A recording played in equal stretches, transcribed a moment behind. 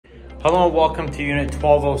Hello and welcome to Unit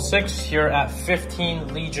 1206 here at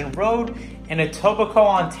 15 Legion Road in Etobicoke,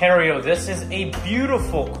 Ontario. This is a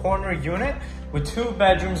beautiful corner unit with 2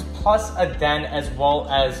 bedrooms plus a den, as well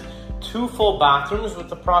as 2 full bathrooms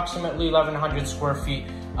with approximately 1,100 square feet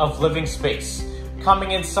of living space. Coming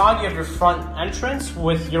inside, you have your front entrance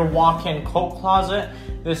with your walk-in coat closet.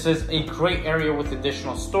 This is a great area with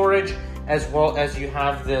additional storage, as well as you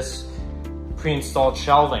have this pre-installed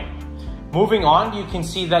shelving. Moving on, you can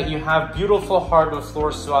see that you have beautiful hardwood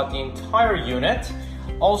floors throughout the entire unit.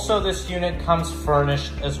 Also, this unit comes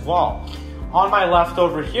furnished as well. On my left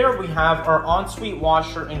over here, we have our ensuite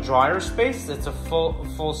washer and dryer space. It's a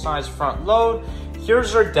full-size front load.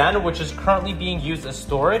 Here's our den, which is currently being used as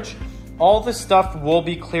storage. All the stuff will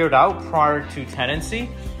be cleared out prior to tenancy.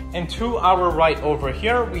 And to our right over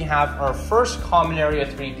here, we have our first common area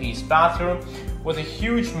 3-piece bathroom with a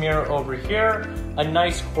huge mirror over here, a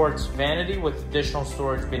nice quartz vanity with additional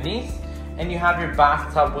storage beneath, and you have your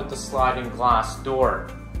bathtub with the sliding glass door.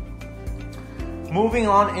 Moving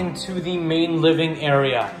on into the main living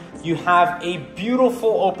area, you have a beautiful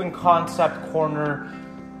open concept corner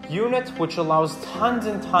unit which allows tons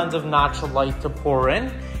and tons of natural light to pour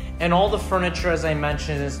in, and all the furniture, as I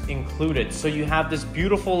mentioned, is included. So you have this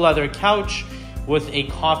beautiful leather couch with a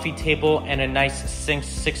coffee table and a nice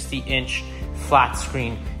 60-inch flat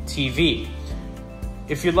screen TV.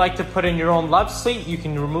 If you'd like to put in your own love seat, you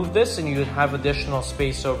can remove this and you have additional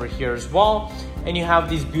space over here as well. And you have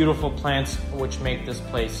these beautiful plants which make this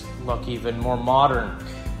place look even more modern.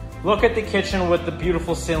 Look at the kitchen with the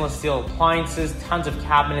beautiful stainless steel appliances, tons of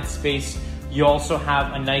cabinet space. You also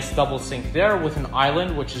have a nice double sink there with an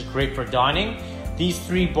island, which is great for dining. These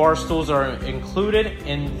 3 bar stools are included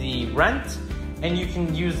in the rent, and you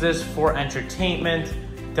can use this for entertainment,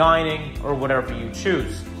 dining, or whatever you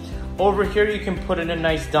choose. Over here, you can put in a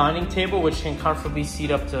nice dining table, which can comfortably seat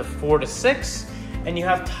up to 4 to 6. And you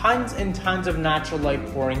have tons and tons of natural light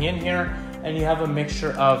pouring in here. And you have a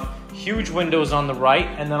mixture of huge windows on the right.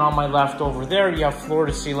 And then on my left over there, you have floor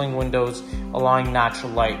to ceiling windows, allowing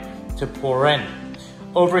natural light to pour in.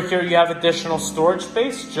 Over here, you have additional storage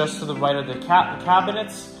space just to the right of the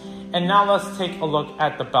cabinets. And now let's take a look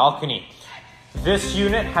at the balcony. This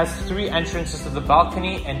unit has 3 entrances to the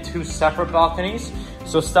balcony and 2 separate balconies.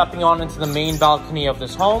 So stepping on into the main balcony of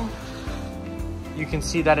this home, you can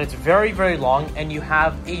see that it's very, very long, and you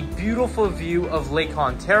have a beautiful view of Lake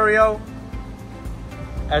Ontario,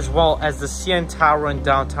 as well as the CN Tower and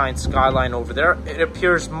downtown skyline over there. It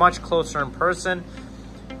appears much closer in person,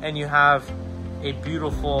 and you have a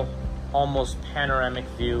beautiful, almost panoramic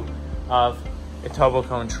view of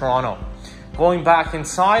Etobicoke and Toronto. Going back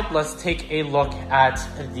inside, let's take a look at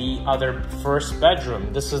the other first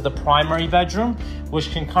bedroom. This is the primary bedroom,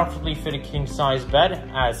 which can comfortably fit a king-size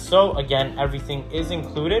bed. As so, again, everything is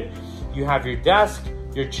included. You have your desk,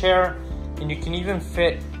 your chair, and you can even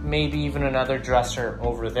fit maybe even another dresser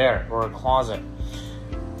over there, or a closet.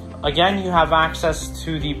 Again, you have access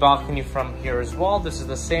to the balcony from here as well. This is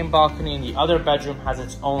the same balcony, and the other bedroom has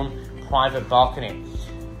its own private balcony.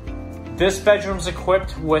 This bedroom is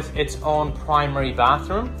equipped with its own primary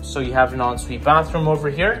bathroom. So you have an ensuite bathroom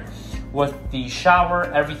over here with the shower.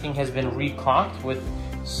 Everything has been recaulked with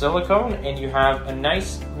silicone, and you have a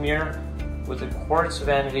nice mirror with a quartz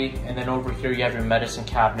vanity. And then over here, you have your medicine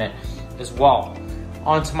cabinet as well.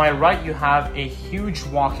 On to my right, you have a huge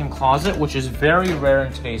walk-in closet, which is very rare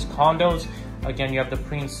in today's condos. Again, you have the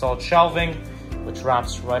pre-installed shelving, which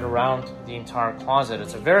wraps right around the entire closet.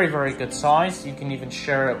 It's a very, very good size. You can even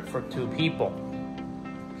share it for 2 people.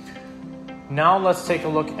 Now let's take a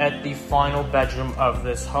look at the final bedroom of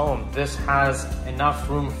this home. This has enough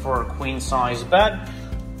room for a queen-size bed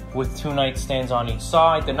with 2 nightstands on each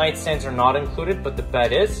side. The nightstands are not included, but the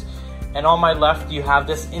bed is. And on my left, you have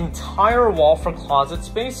this entire wall for closet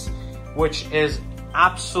space, which is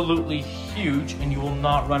absolutely huge, and you will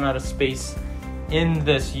not run out of space in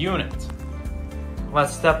this unit.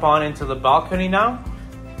 Let's step on into the balcony now.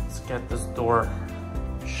 Let's get this door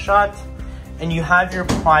shut. And you have your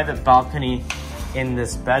private balcony in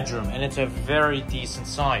this bedroom, and it's a very decent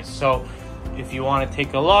size. So if you want to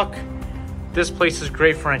take a look, this place is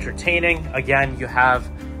great for entertaining. Again, you have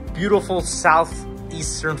beautiful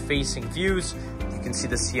southeastern facing views. You can see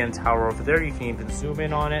the CN Tower over there. You can even zoom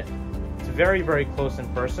in on it. It's very, very close in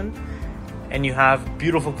person. And you have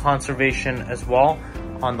beautiful conservation as well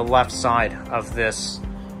on the left side of this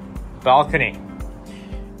balcony.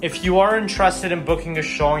 If you are interested in booking a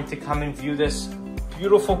showing to come and view this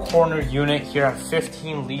beautiful corner unit here at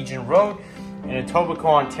 15 Legion Road in Etobicoke,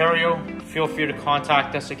 Ontario, feel free to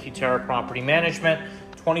contact us at Terrace Property Management.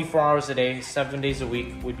 24 hours a day, 7 days a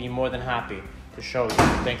week. We'd be more than happy to show you.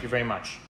 Thank you very much.